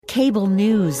Cable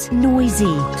news,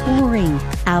 noisy, boring,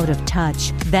 out of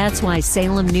touch. That's why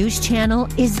Salem News Channel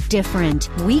is different.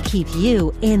 We keep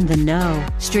you in the know.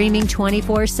 Streaming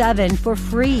 24/7 for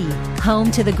free.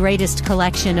 Home to the greatest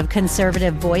collection of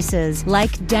conservative voices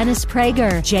like Dennis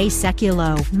Prager, Jay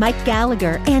Sekulow, Mike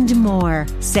Gallagher, and more.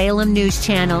 Salem News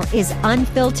Channel is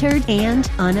unfiltered and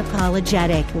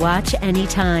unapologetic. Watch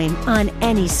anytime, on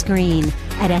any screen,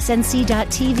 at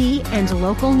snc.tv and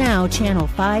Local Now Channel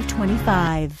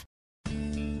 525.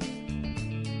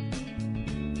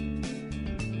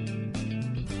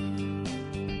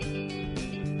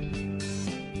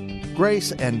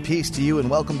 Grace and peace to you, and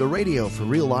welcome to Radio for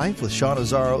Real Life with Sean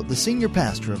Azzaro, the senior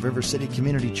pastor of River City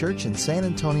Community Church in San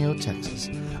Antonio, Texas.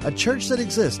 A church that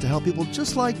exists to help people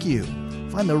just like you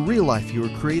find the real life you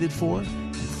were created for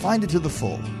and find it to the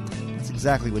full. That's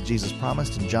exactly what Jesus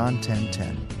promised in John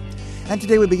 10:10. And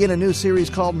today we begin a new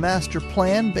series called Master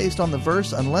Plan, based on the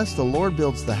verse, "Unless the Lord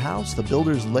builds the house, the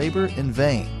builders labor in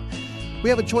vain."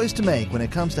 We have a choice to make when it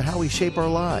comes to how we shape our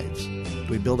lives. Do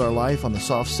we build our life on the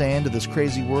soft sand of this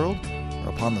crazy world, or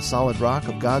upon the solid rock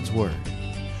of God's Word?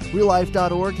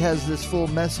 RealLife.org has this full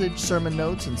message, sermon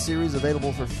notes, and series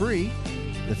available for free.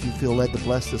 If you feel led to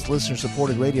bless this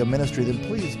listener-supported radio ministry, then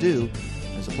please do.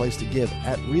 There's a place to give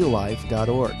at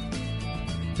RealLife.org.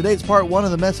 Today's part one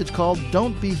of the message called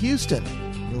Don't Be Houston.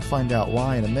 You'll find out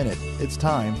why in a minute. It's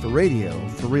time for Radio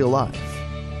for Real Life.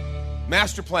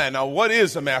 Master plan. Now, what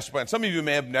is a master plan? Some of you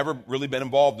may have never really been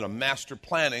involved in a master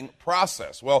planning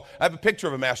process. Well, I have a picture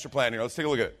of a master plan here. Let's take a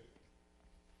look at it.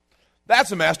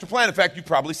 That's a master plan. In fact, you've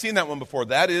probably seen that one before.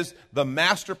 That is the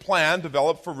master plan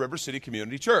developed for River City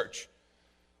Community Church.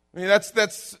 I mean,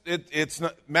 it's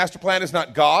not, master plan is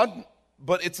not God,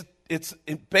 but it's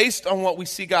based on what we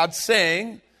see God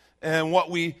saying and what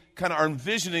we kind of are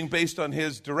envisioning based on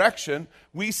His direction.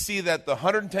 We see that the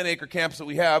 110-acre campus that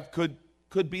we have could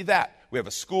be that. We have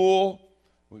a school,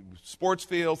 sports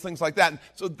fields, things like that. And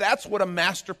so that's what a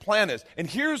master plan is. And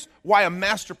here's why a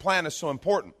master plan is so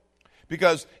important.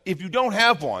 Because if you don't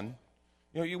have one,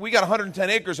 we got 110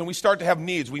 acres and we start to have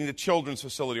needs. We need a children's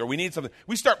facility or we need something.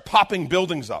 We start popping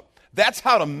buildings up. That's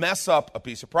how to mess up a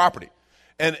piece of property.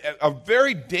 And a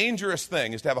very dangerous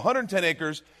thing is to have 110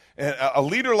 acres and a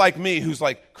leader like me who's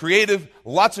like creative,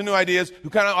 lots of new ideas, who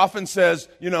kind of often says,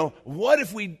 what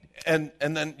if we, and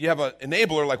then you have an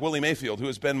enabler like Willie Mayfield, who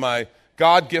has been my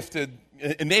God-gifted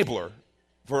enabler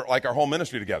for like our whole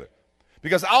ministry together.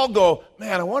 Because I'll go,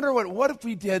 man, I wonder what if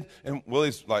we did, and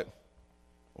Willie's like,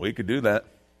 we could do that.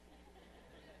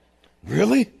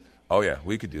 Really? Oh yeah,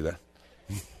 we could do that.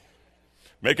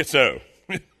 Make it so.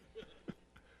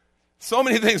 So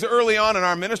many things early on in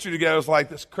our ministry together was like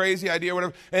this crazy idea or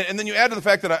whatever. And then you add to the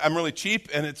fact that I'm really cheap,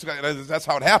 and that's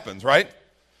how it happens, right?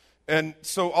 And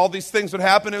so all these things would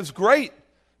happen. It was great.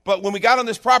 But when we got on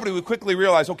this property, we quickly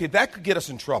realized, okay, that could get us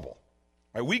in trouble.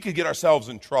 Right? We could get ourselves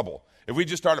in trouble if we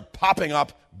just started popping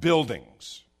up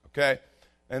buildings, okay?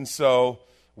 And so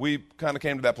we kind of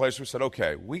came to that place where we said,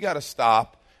 okay, we got to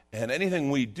stop, and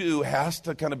anything we do has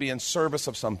to kind of be in service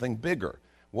of something bigger.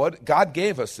 What God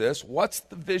gave us this. What's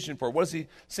the vision for it? What does He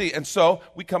see? And so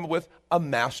we come up with a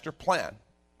master plan.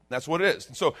 That's what it is.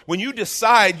 And so when you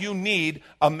decide you need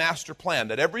a master plan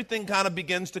that everything kind of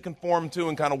begins to conform to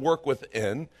and kind of work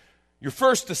within, your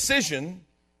first decision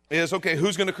is, okay,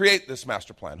 who's going to create this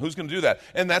master plan? Who's going to do that?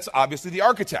 And that's obviously the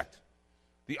architect.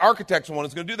 The architect's the one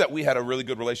who's going to do that. We had a really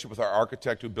good relationship with our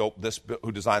architect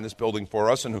who designed this building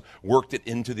for us and who worked it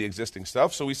into the existing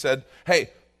stuff. So we said,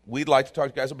 hey, we'd like to talk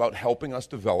to you guys about helping us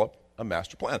develop a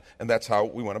master plan. And that's how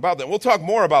we went about that. We'll talk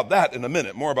more about that in a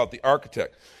minute, more about the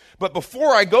architect. But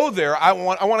before I go there, I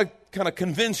want to kind of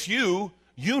convince you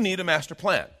need a master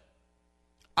plan.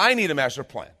 I need a master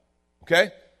plan,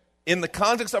 okay? In the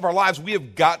context of our lives, we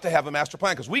have got to have a master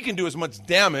plan because we can do as much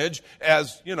damage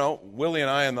as, Willie and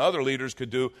I and the other leaders could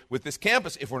do with this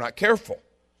campus if we're not careful.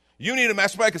 You need a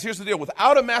master plan because here's the deal.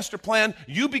 Without a master plan,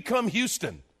 you become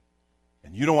Houston,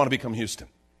 and you don't want to become Houston.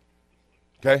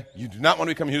 Okay? You do not want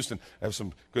to become Houston. I have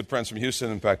some good friends from Houston.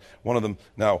 In fact, one of them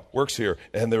now works here,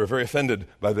 and they were very offended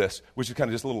by this, which is kind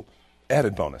of just a little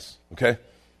added bonus, okay?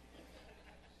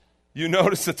 You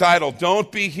notice the title,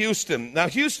 Don't Be Houston. Now,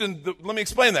 Houston, let me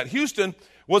explain that. Houston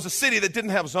was a city that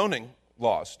didn't have zoning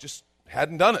laws, just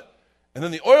hadn't done it. And then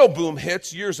the oil boom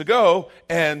hits years ago,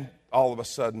 and all of a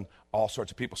sudden, all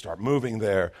sorts of people start moving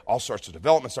there. All sorts of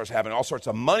development starts happening. All sorts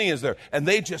of money is there. And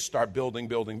they just start building.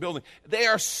 They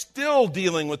are still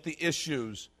dealing with the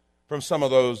issues from some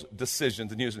of those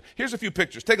decisions in Houston. Here's a few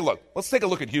pictures. Take a look. Let's take a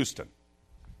look at Houston.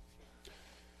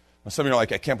 Now, some of you are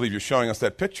like, I can't believe you're showing us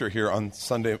that picture here on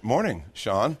Sunday morning,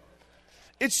 Sean.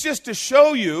 It's just to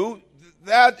show you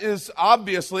that is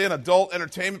obviously an adult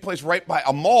entertainment place right by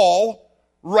a mall,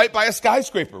 right by a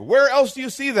skyscraper. Where else do you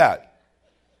see that?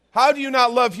 How do you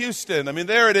not love Houston? I mean,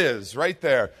 there it is, right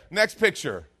there. Next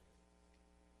picture.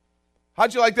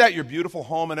 How'd you like that? Your beautiful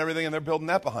home and everything, and they're building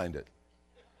that behind it.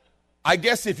 I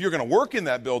guess if you're going to work in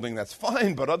that building, that's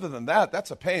fine, but other than that,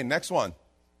 that's a pain. Next one.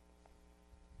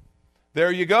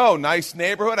 There you go. Nice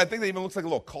neighborhood. I think it even looks like a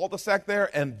little cul-de-sac there,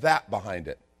 and that behind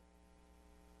it.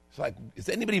 It's like, is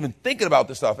anybody even thinking about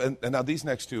this stuff? And now these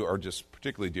next two are just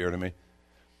particularly dear to me.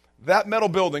 That metal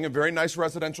building, a very nice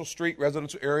residential street,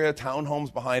 residential area,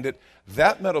 townhomes behind it,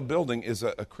 that metal building is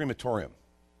a crematorium.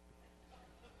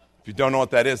 If you don't know what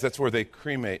that is, that's where they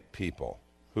cremate people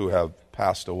who have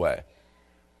passed away.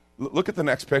 Look at the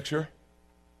next picture.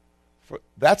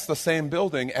 That's the same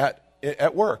building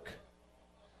at work.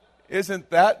 Isn't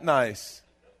that nice?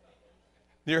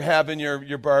 You're having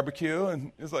your barbecue,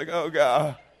 and it's like, oh,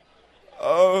 God.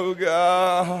 Oh,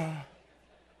 God.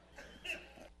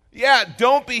 Yeah,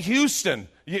 don't be Houston.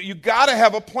 You got to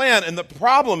have a plan. And the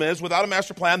problem is, without a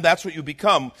master plan, that's what you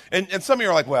become. And some of you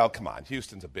are like, well, come on.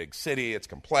 Houston's a big city. It's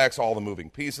complex, all the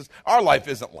moving pieces. Our life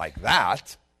isn't like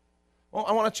that. Well,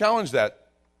 I want to challenge that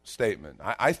statement.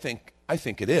 I think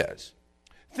it is.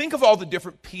 Think of all the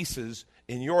different pieces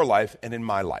in your life and in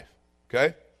my life,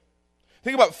 okay?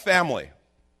 Think about family.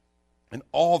 And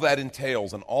all that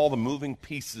entails, and all the moving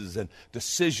pieces and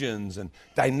decisions and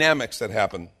dynamics that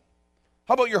happen.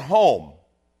 How about your home?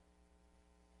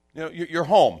 You know, your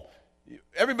home.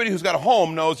 Everybody who's got a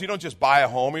home knows you don't just buy a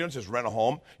home, you don't just rent a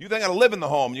home. You then got to live in the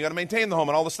home, you got to maintain the home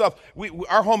and all the stuff.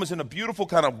 Our home is in a beautiful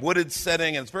kind of wooded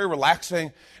setting, and it's very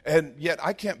relaxing, and yet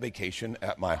I can't vacation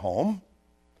at my home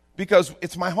because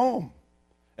it's my home.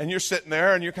 And you're sitting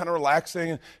there, and you're kind of relaxing,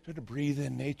 and trying to breathe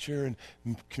in nature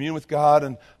and commune with God,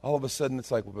 and all of a sudden it's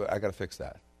like, well, I got to fix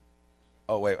that.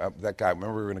 Oh, wait, that guy,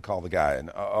 remember we were going to call the guy, and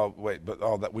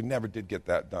that we never did get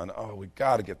that done. Oh, we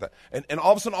got to get that. And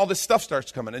all of a sudden all this stuff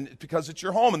starts coming, and because it's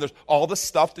your home, and there's all this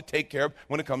stuff to take care of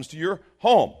when it comes to your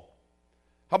home.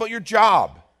 How about your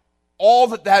job? All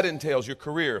that entails, your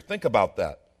career. Think about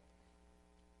that.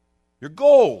 Your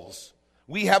goals.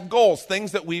 We have goals,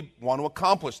 things that we want to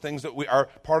accomplish, things that we are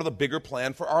part of the bigger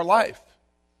plan for our life.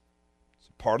 It's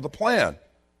part of the plan.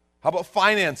 How about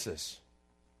finances?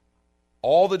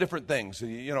 All the different things.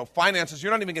 You know, finances,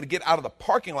 you're not even going to get out of the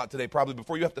parking lot today probably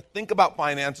before you have to think about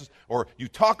finances, or you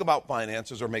talk about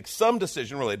finances, or make some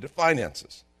decision related to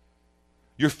finances.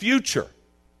 Your future.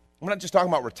 I'm not just talking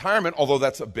about retirement, although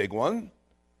that's a big one.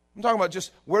 I'm talking about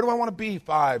just where do I want to be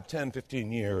 5, 10,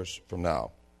 15 years from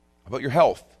now? How about your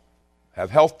health? Have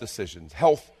health decisions,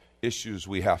 health issues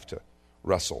we have to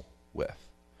wrestle with.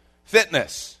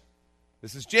 Fitness.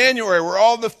 This is January. We're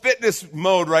all in the fitness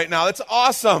mode right now. That's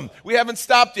awesome. We haven't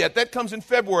stopped yet. That comes in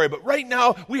February. But right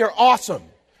now, we are awesome.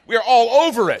 We are all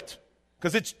over it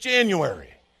because it's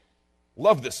January.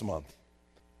 Love this month.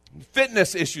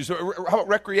 Fitness issues. How about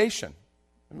recreation?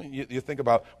 I mean, you think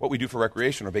about what we do for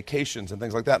recreation or vacations and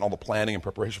things like that, and all the planning and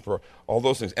preparation for all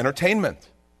those things. Entertainment.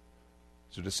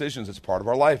 So decisions, it's part of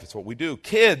our life. It's what we do.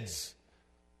 Kids.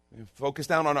 We focus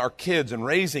down on our kids and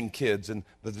raising kids and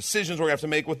the decisions we're going to have to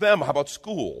make with them. How about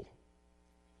school?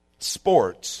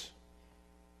 Sports.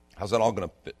 How's that all going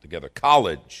to fit together?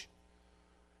 College.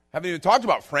 Haven't even talked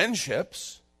about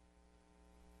friendships.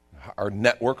 Our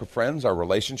network of friends, our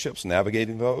relationships,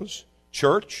 navigating those.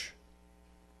 Church.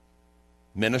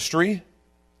 Ministry.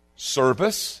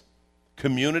 Service.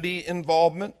 Community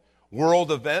involvement.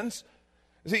 World events.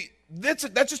 See, that's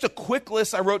just a quick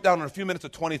list I wrote down in a few minutes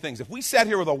of 20 things. If we sat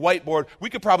here with a whiteboard, we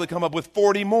could probably come up with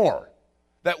 40 more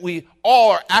that we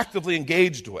all are actively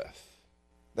engaged with.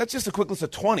 That's just a quick list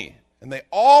of 20. And they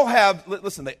all have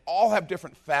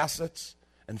different facets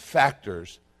and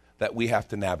factors that we have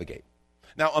to navigate.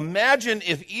 Now imagine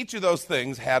if each of those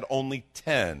things had only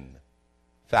 10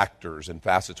 factors and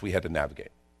facets we had to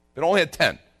navigate. If it only had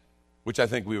 10, which I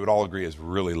think we would all agree is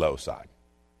really low side.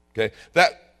 Okay?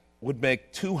 That would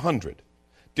make 200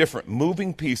 different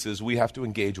moving pieces we have to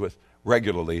engage with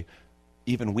regularly,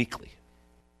 even weekly.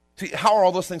 See, how are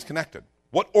all those things connected?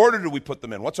 What order do we put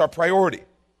them in? What's our priority?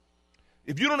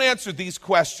 If you don't answer these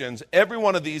questions, every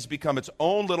one of these become its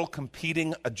own little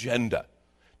competing agenda.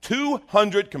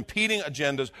 200 competing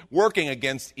agendas working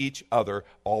against each other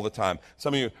all the time.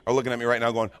 Some of you are looking at me right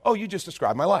now going, oh, you just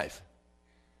described my life.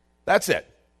 That's it.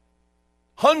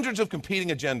 Hundreds of competing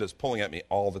agendas pulling at me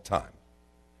all the time.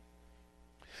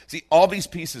 See, all these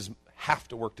pieces have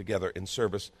to work together in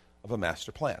service of a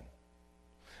master plan.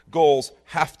 Goals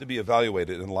have to be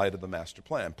evaluated in light of the master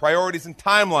plan. Priorities and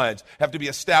timelines have to be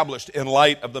established in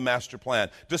light of the master plan.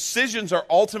 Decisions are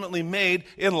ultimately made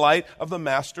in light of the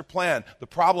master plan. The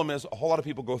problem is a whole lot of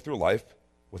people go through life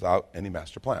without any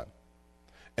master plan.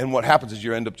 And what happens is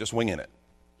you end up just winging it,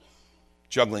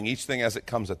 juggling each thing as it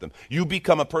comes at them. You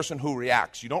become a person who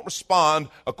reacts. You don't respond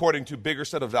according to a bigger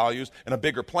set of values and a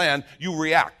bigger plan. You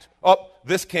react. Oh,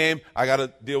 this came, I got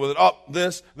to deal with it. Oh,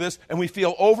 this, and we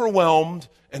feel overwhelmed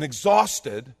and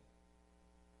exhausted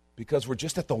because we're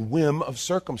just at the whim of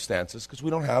circumstances because we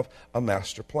don't have a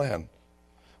master plan.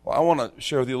 Well, I want to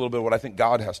share with you a little bit of what I think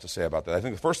God has to say about that. I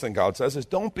think the first thing God says is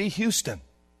don't be Houston,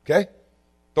 okay?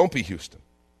 Don't be Houston.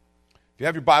 If you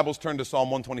have your Bibles, turn to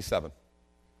Psalm 127.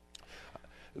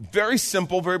 Very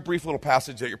simple, very brief little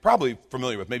passage that you're probably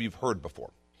familiar with, maybe you've heard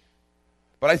before.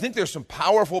 But I think there's some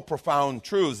powerful, profound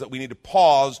truths that we need to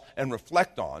pause and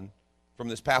reflect on from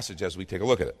this passage as we take a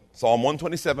look at it. Psalm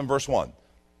 127, verse 1. It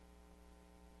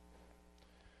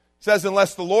says,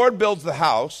 unless the Lord builds the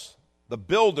house, the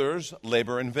builders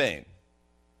labor in vain.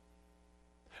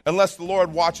 Unless the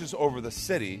Lord watches over the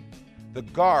city, the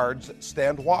guards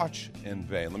stand watch in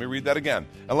vain. Let me read that again.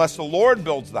 Unless the Lord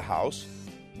builds the house,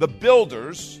 the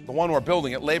builders, the one who are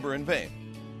building it, labor in vain.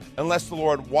 Unless the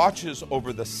Lord watches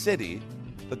over the city,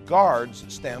 the guards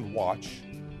stand watch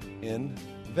in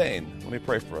vain. Let me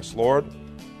pray for us. Lord,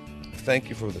 thank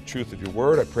you for the truth of your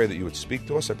word. I pray that you would speak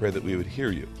to us. I pray that we would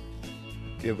hear you.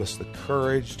 Give us the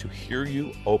courage to hear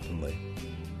you openly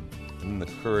and the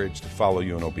courage to follow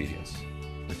you in obedience.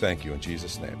 We thank you in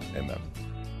Jesus' name. Amen.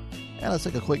 And let's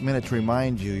take a quick minute to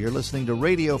remind you, you're listening to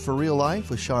Radio for Real Life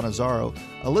with Sean Azzaro,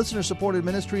 a listener-supported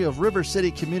ministry of River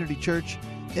City Community Church,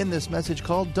 in this message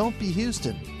called Don't Be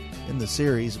Houston, in the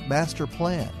series Master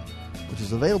Plan, which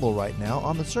is available right now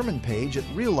on the sermon page at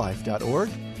reallife.org.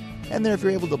 And there, if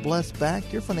you're able to bless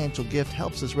back, your financial gift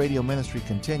helps this radio ministry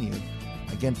continue.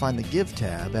 Again, find the Give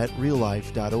tab at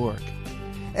reallife.org.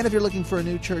 And if you're looking for a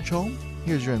new church home,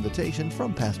 here's your invitation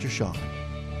from Pastor Sean.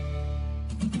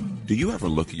 Do you ever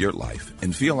look at your life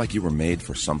and feel like you were made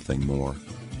for something more?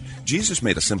 Jesus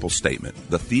made a simple statement.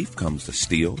 The thief comes to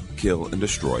steal, kill, and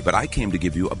destroy, but I came to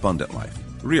give you abundant life,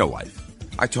 real life.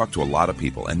 I talk to a lot of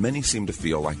people, and many seem to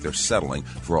feel like they're settling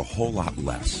for a whole lot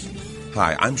less.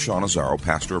 Hi, I'm Sean Azzaro,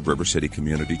 pastor of River City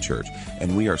Community Church,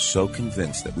 and we are so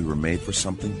convinced that we were made for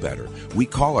something better. We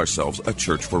call ourselves a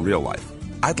church for real life.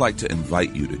 I'd like to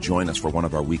invite you to join us for one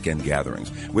of our weekend gatherings,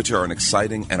 which are an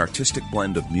exciting and artistic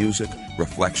blend of music,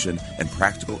 reflection, and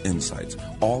practical insights,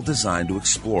 all designed to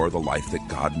explore the life that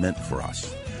God meant for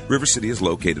us. River City is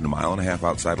located 1.5 miles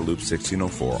outside of Loop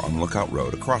 1604 on Lookout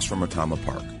Road across from Retama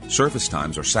Park. Service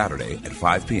times are Saturday at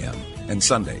 5 p.m. and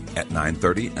Sunday at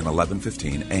 9:30 and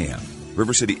 11:15 a.m.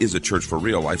 River City is a church for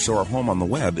real life, so our home on the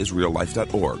web is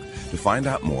reallife.org. To find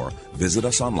out more, visit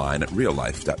us online at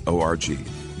reallife.org.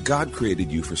 God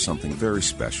created you for something very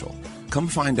special. Come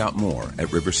find out more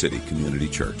at River City Community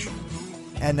Church.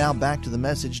 And now back to the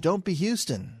message, Don't Be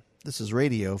Houston. This is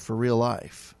Radio for Real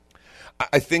Life.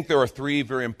 I think there are three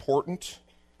very important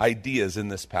ideas in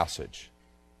this passage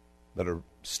that are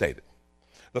stated.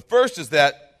 The first is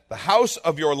that the house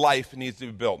of your life needs to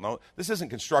be built. Now, this isn't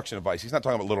construction advice. He's not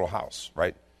talking about a literal house,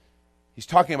 right? He's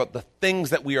talking about the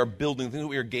things that we are building, the things that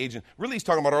we are engaging. Really, he's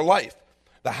talking about our life.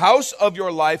 The house of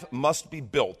your life must be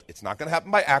built. It's not going to happen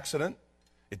by accident.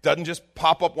 It doesn't just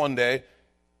pop up one day.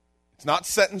 It's not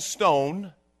set in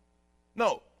stone.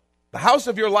 No. The house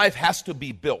of your life has to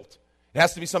be built. It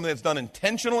has to be something that's done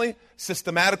intentionally,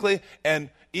 systematically, and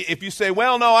if you say,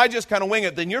 well, no, I just kind of wing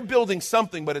it, then you're building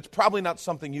something, but it's probably not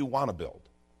something you want to build.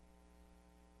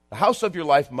 The house of your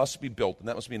life must be built, and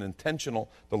that must be an intentional,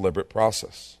 deliberate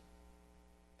process.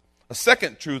 A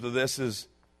second truth of this is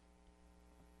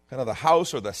kind of the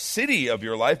house or the city of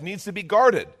your life needs to be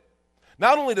guarded.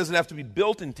 Not only does it have to be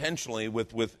built intentionally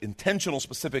with intentional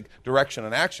specific direction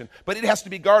and action, but it has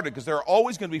to be guarded because there are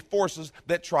always going to be forces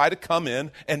that try to come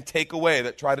in and take away,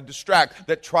 that try to distract,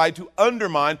 that try to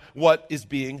undermine what is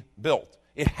being built.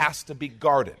 It has to be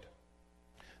guarded.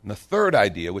 And the third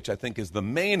idea, which I think is the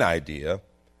main idea,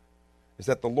 is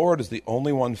that the Lord is the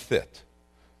only one fit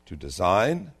to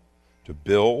design, to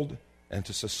build, and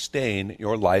to sustain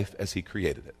your life as He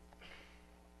created it.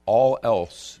 All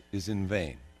else is in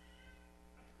vain.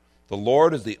 The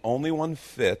Lord is the only one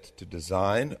fit to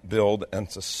design, build, and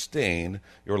sustain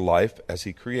your life as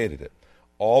He created it.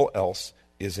 All else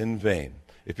is in vain.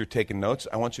 If you're taking notes,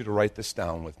 I want you to write this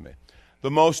down with me.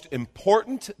 The most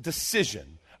important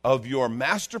decision of your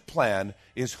master plan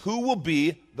is who will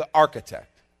be the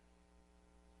architect.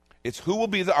 It's who will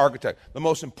be the architect. The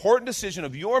most important decision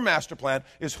of your master plan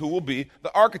is who will be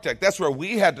the architect. That's where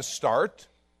we had to start.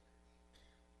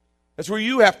 That's where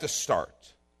you have to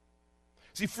start.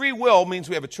 See, free will means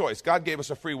we have a choice. God gave us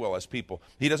a free will as people.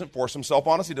 He doesn't force himself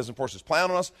on us. He doesn't force his plan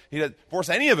on us. He doesn't force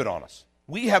any of it on us.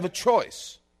 We have a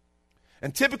choice.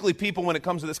 And typically people, when it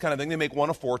comes to this kind of thing, they make one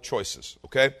of four choices,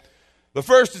 okay? The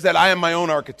first is that I am my own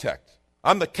architect.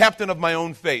 I'm the captain of my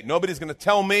own fate. Nobody's going to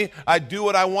tell me. I do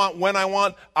what I want when I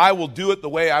want. I will do it the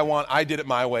way I want. I did it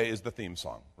my way is the theme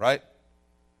song, right?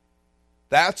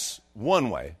 That's one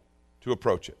way to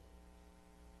approach it.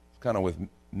 It's kind of with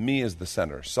me as the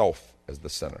center, self as the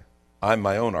center. I'm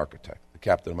my own architect, the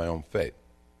captain of my own fate.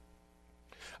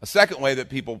 A second way that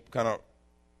people kind of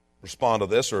respond to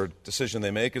this or a decision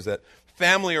they make is that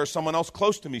family or someone else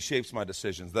close to me shapes my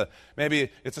decisions.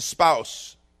 Maybe it's a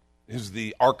spouse who's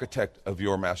the architect of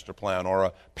your master plan, or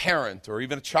a parent or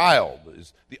even a child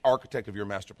is the architect of your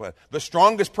master plan. The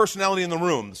strongest personality in the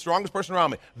room, the strongest person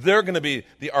around me, they're going to be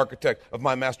the architect of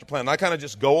my master plan. And I kind of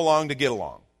just go along to get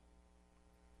along.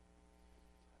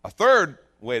 A third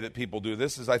way that people do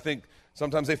this is I think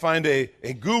sometimes they find a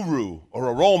guru or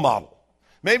a role model.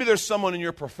 Maybe there's someone in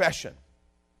your profession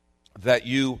that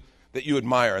you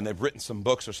admire, and they've written some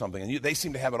books or something, and they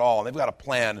seem to have it all, and they've got a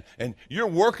plan, and you're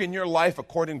working your life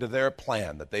according to their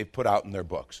plan that they've put out in their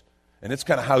books. And it's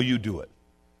kind of how you do it.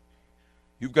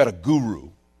 You've got a guru,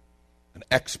 an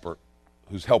expert,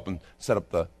 who's helping set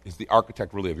up is the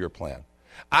architect really of your plan.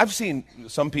 I've seen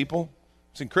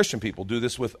Christian people do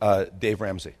this with Dave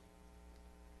Ramsey.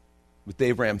 With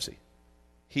Dave Ramsey.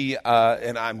 You got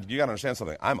to understand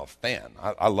something. I'm a fan.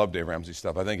 I love Dave Ramsey's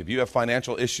stuff. I think if you have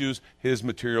financial issues, his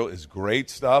material is great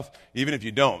stuff. Even if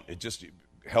you don't, it just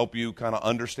help you kind of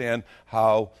understand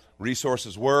how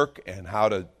resources work and how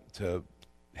to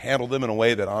handle them in a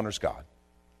way that honors God.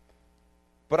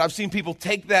 But I've seen people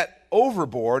take that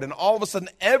overboard, and all of a sudden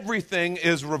everything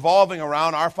is revolving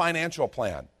around our financial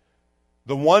plan.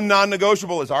 The one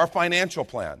non-negotiable is our financial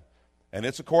plan. And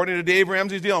it's according to Dave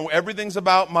Ramsey's deal. Everything's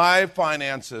about my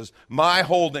finances, my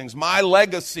holdings, my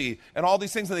legacy, and all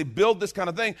these things. And they build this kind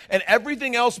of thing. And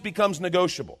everything else becomes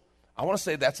negotiable. I want to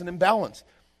say that's an imbalance.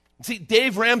 See,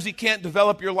 Dave Ramsey can't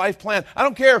develop your life plan. I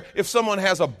don't care if someone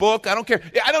has a book. I don't care.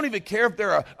 I don't even care if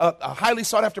they're a highly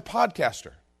sought-after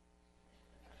podcaster.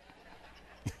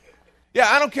 Yeah,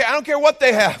 I don't care. I don't care what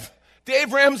they have.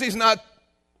 Dave Ramsey's not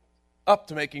up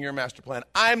to making your master plan.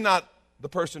 I'm not the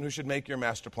person who should make your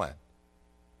master plan.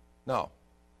 No.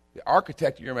 The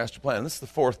architect of your master plan. And this is the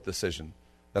fourth decision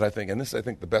that I think, and this is, I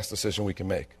think, the best decision we can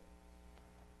make.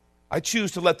 I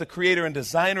choose to let the creator and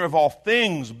designer of all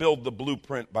things build the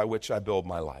blueprint by which I build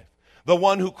my life. The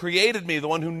one who created me, the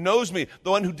one who knows me, the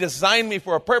one who designed me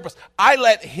for a purpose. I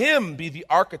let him be the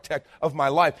architect of my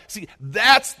life. See,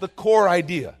 that's the core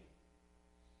idea.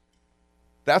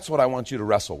 That's what I want you to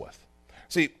wrestle with.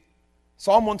 See,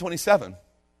 Psalm 127,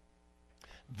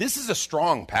 this is a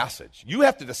strong passage. You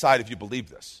have to decide if you believe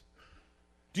this.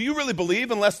 Do you really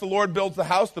believe unless the Lord builds the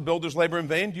house, the builders labor in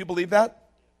vain? Do you believe that?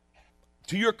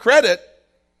 To your credit,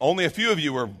 only a few of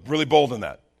you are really bold in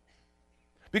that.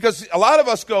 Because a lot of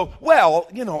us go, well,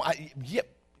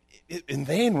 in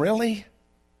vain, really?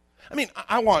 I mean,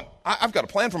 I've got a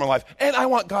plan for my life, and I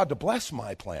want God to bless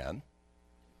my plan.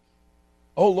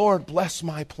 Oh, Lord, bless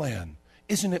my plan.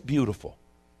 Isn't it beautiful?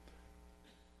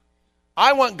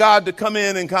 I want God to come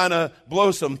in and kind of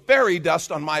blow some fairy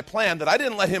dust on my plan that I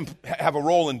didn't let him have a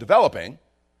role in developing,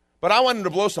 but I want him to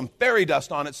blow some fairy dust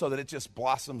on it so that it just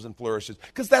blossoms and flourishes,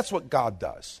 because that's what God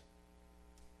does.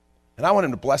 And I want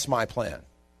him to bless my plan.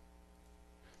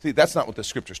 See, that's not what the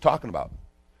scripture's talking about.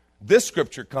 This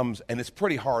scripture comes, and it's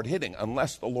pretty hard-hitting.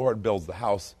 Unless the Lord builds the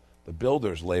house, the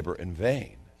builders labor in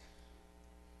vain.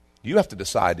 You have to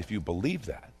decide if you believe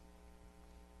that.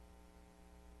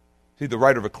 See, the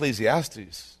writer of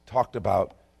Ecclesiastes talked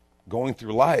about going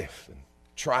through life and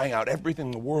trying out everything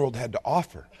the world had to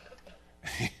offer.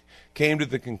 He came to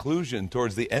the conclusion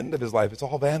towards the end of his life, it's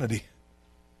all vanity.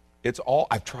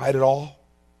 I've tried it all.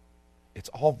 It's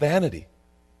all vanity.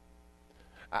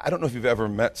 I don't know if you've ever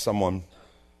met someone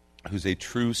who's a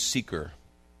true seeker,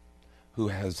 who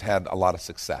has had a lot of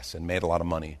success and made a lot of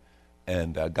money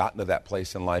and gotten to that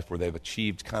place in life where they've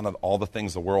achieved kind of all the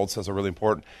things the world says are really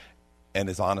important, and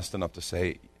is honest enough to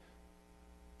say,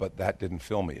 but that didn't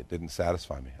fill me. It didn't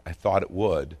satisfy me. I thought it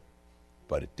would,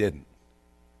 but it didn't.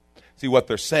 See, what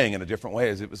they're saying in a different way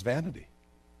is it was vanity.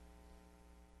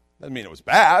 Doesn't mean it was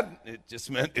bad. It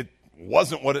just meant it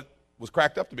wasn't what it was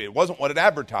cracked up to be. It wasn't what it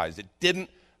advertised. It didn't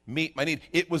meet my need.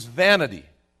 It was vanity.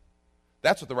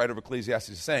 That's what the writer of Ecclesiastes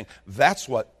is saying. That's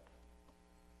what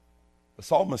the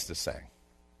psalmist is saying.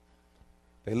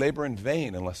 They labor in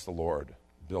vain unless the Lord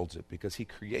builds it, because he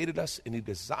created us and he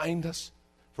designed us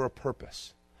for a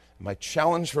purpose. My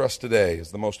challenge for us today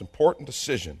is the most important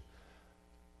decision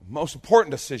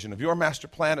of your master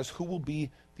plan is who will be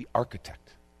the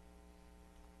architect.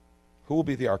 Who will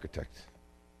be the architect?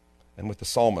 And with the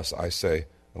psalmist, I say,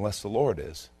 unless the Lord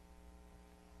is,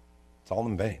 it's all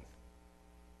in vain.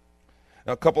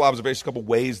 Now, a couple observations, a couple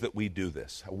ways that we do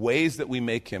this, ways that we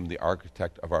make him the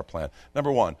architect of our plan.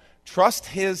 Number one, trust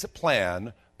his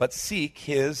plan, but seek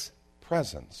his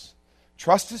presence.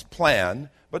 Trust his plan,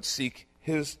 but seek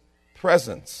his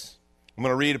presence. I'm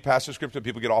going to read a passage of scripture that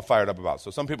people get all fired up about. So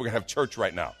some people are going to have church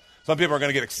right now. Some people are going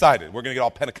to get excited. We're going to get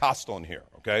all Pentecostal in here,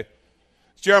 okay?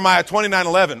 It's Jeremiah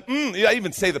 29:11. I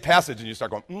even say the passage and you start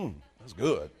going, that's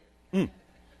good.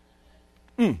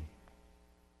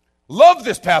 Love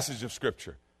this passage of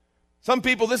scripture. Some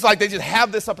people, this is like they just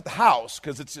have this up at the house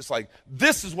because it's just like,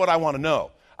 this is what I want to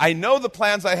know. I know the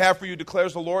plans I have for you,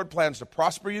 declares the Lord, plans to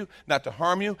prosper you, not to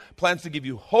harm you, plans to give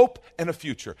you hope and a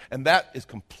future. And that is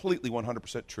completely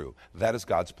 100% true. That is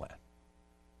God's plan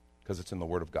because it's in the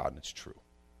Word of God and it's true.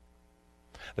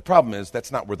 The problem is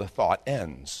that's not where the thought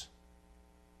ends.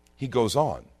 He goes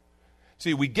on.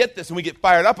 See, we get this and we get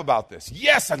fired up about this.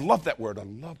 Yes, I love that word. I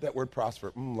love that word,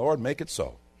 prosper. Lord, make it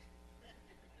so.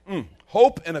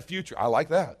 Hope and a future. I like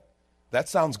that. That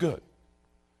sounds good.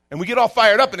 And we get all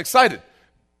fired up and excited.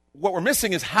 What we're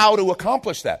missing is how to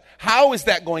accomplish that. How is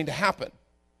that going to happen?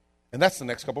 And that's the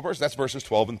next couple of verses. That's verses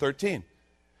 12 and 13.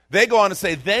 They go on to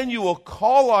say, then you will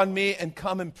call on me and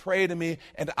come and pray to me,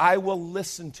 and I will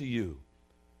listen to you.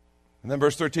 And then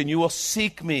verse 13, you will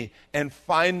seek me and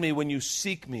find me when you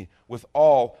seek me with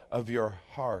all of your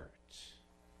heart.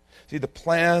 See, the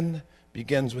plan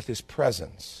begins with his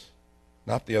presence,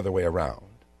 not the other way around.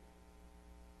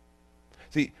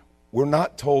 See, we're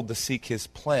not told to seek his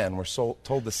plan. We're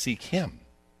told to seek him.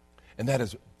 And that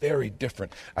is very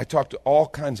different. I talk to all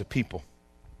kinds of people,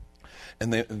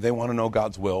 and they want to know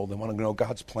God's will. They want to know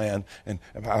God's plan. And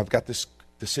I've got this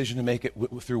decision to make it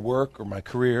through work or my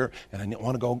career, and I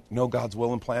want to go know God's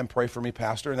will and plan. Pray for me,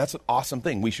 Pastor. And that's an awesome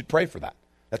thing. We should pray for that.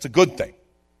 That's a good thing.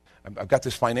 I've got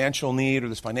this financial need or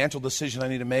this financial decision I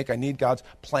need to make. I need God's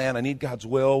plan. I need God's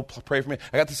will. Pray for me.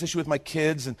 I got this issue with my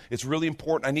kids, and it's really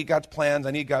important. I need God's plans.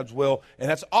 I need God's will. And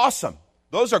that's awesome.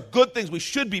 Those are good things. We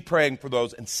should be praying for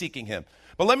those and seeking him.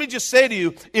 But let me just say to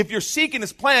you, if you're seeking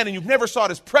his plan and you've never sought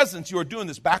his presence, you are doing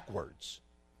this backwards.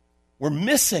 We're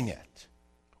missing it.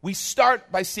 We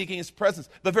start by seeking his presence.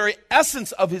 The very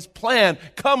essence of his plan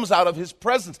comes out of his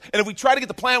presence. And if we try to get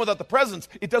the plan without the presence,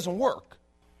 it doesn't work.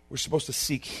 We're supposed to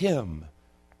seek him,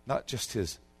 not just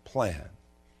his plan.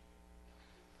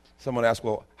 Someone asked,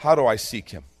 well, how do I seek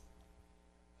him?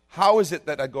 How is it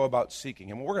that I go about seeking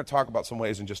him? Well, we're going to talk about some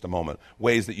ways in just a moment,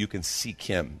 ways that you can seek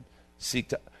him, seek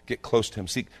to get close to him,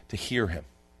 seek to hear him.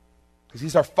 Because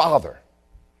he's our Father.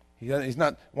 He's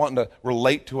not wanting to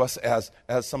relate to us as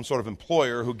some sort of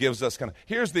employer who gives us kind of,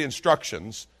 here's the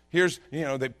instructions. Here's,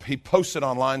 he posts it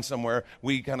online somewhere.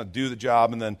 We kind of do the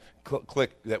job and then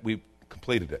click that we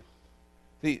completed it.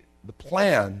 The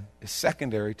plan is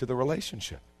secondary to the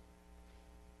relationship.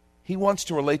 He wants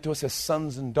to relate to us as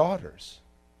sons and daughters.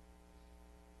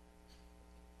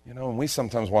 And we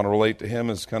sometimes want to relate to him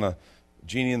as kind of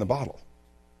genie in the bottle.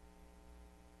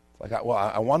 It's like,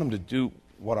 I want him to do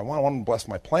what I want. I want him to bless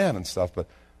my plan and stuff, but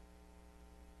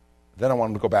then I want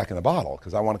him to go back in the bottle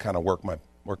because I want to kind of work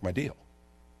my deal.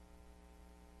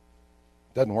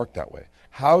 It doesn't work that way.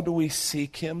 How do we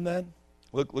seek him then?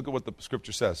 Look at what the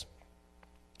scripture says.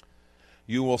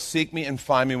 You will seek me and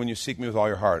find me when you seek me with all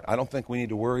your heart. I don't think we need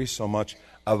to worry so much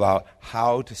about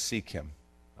how to seek him.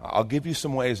 I'll give you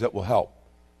some ways that will help.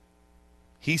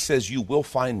 He says you will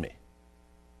find me.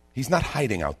 He's not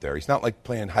hiding out there. He's not like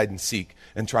playing hide and seek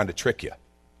and trying to trick you.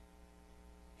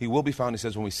 He will be found, he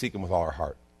says, when we seek him with all our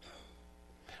heart.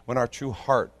 When our true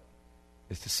heart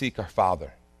is to seek our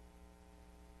Father.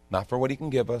 Not for what he can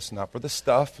give us, not for the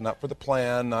stuff, not for the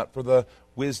plan, not for the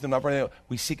wisdom, not for anything.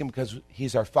 We seek him because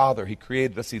he's our Father. He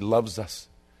created us, he loves us,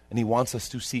 and he wants us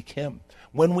to seek him.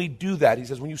 When we do that, he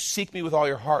says, when you seek me with all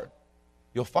your heart,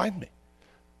 you'll find me.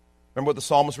 Remember what the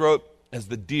psalmist wrote? As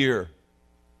the deer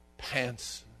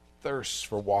pants, thirsts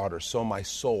for water, so my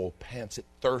soul pants, it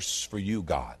thirsts for you,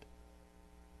 God.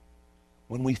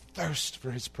 When we thirst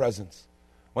for his presence,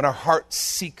 when our heart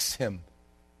seeks him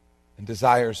and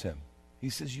desires him, he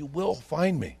says, you will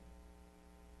find me.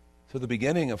 So the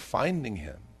beginning of finding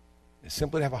him is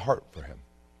simply to have a heart for him,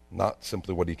 not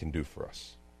simply what he can do for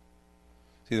us.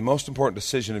 See, the most important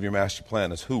decision of your master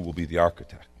plan is who will be the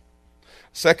architect.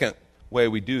 Second way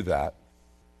we do that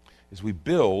is we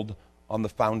build on the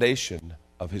foundation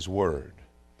of his word.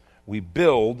 we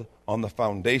build on the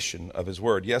foundation of his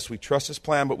word. Yes, we trust his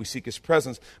plan, but we seek his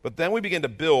presence. But then we begin to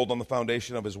build on the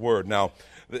foundation of his word. Now,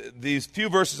 these few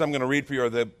verses I'm going to read for you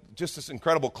are just this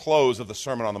incredible close of the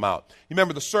Sermon on the Mount. You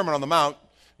remember the Sermon on the Mount,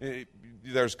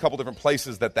 there's a couple different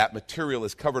places that material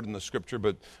is covered in the Scripture,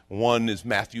 but one is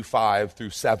Matthew 5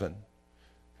 through 7,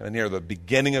 kind of near the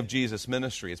beginning of Jesus'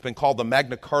 ministry. It's been called the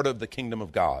Magna Carta of the Kingdom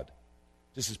of God.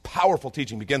 This is powerful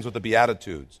teaching. Begins with the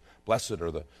Beatitudes. Blessed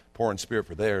are the poor in spirit,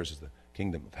 for theirs is the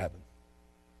kingdom of heaven.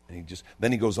 And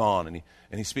then he goes on and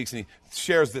he speaks and he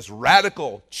shares this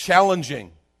radical,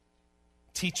 challenging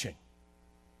teaching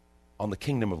on the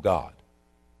kingdom of God.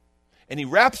 And he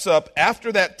wraps up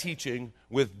after that teaching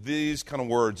with these kind of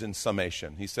words in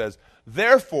summation. He says,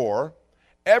 therefore,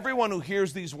 everyone who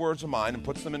hears these words of mine and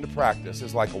puts them into practice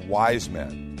is like a wise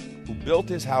man who built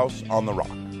his house on the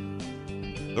rock.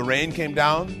 The rain came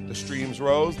down, the streams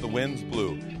rose, the winds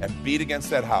blew, and beat against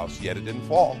that house, yet it didn't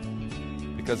fall,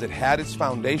 because it had its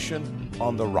foundation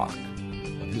on the rock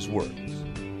of his words.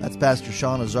 That's Pastor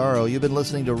Sean Azzaro. You've been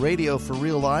listening to Radio for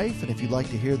Real Life, and if you'd like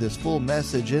to hear this full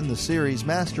message in the series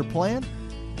Master Plan,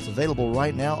 it's available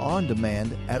right now on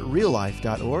demand at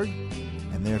reallife.org.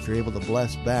 And there, if you're able to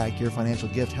bless back, your financial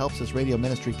gift helps this radio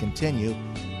ministry continue.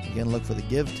 Again, look for the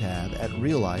Give tab at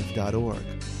reallife.org.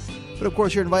 But of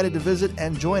course, you're invited to visit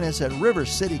and join us at River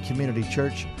City Community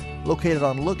Church, located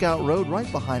on Lookout Road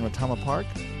right behind Watama Park,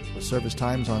 with service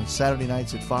times on Saturday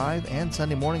nights at 5 and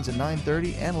Sunday mornings at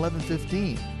 9:30 and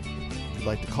 11:15. If you'd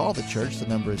like to call the church, the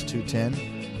number is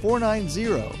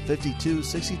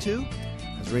 210-490-5262.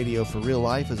 As Radio for Real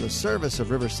Life is a service of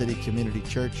River City Community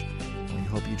Church. We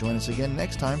hope you join us again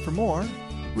next time for more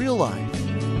Real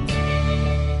Life.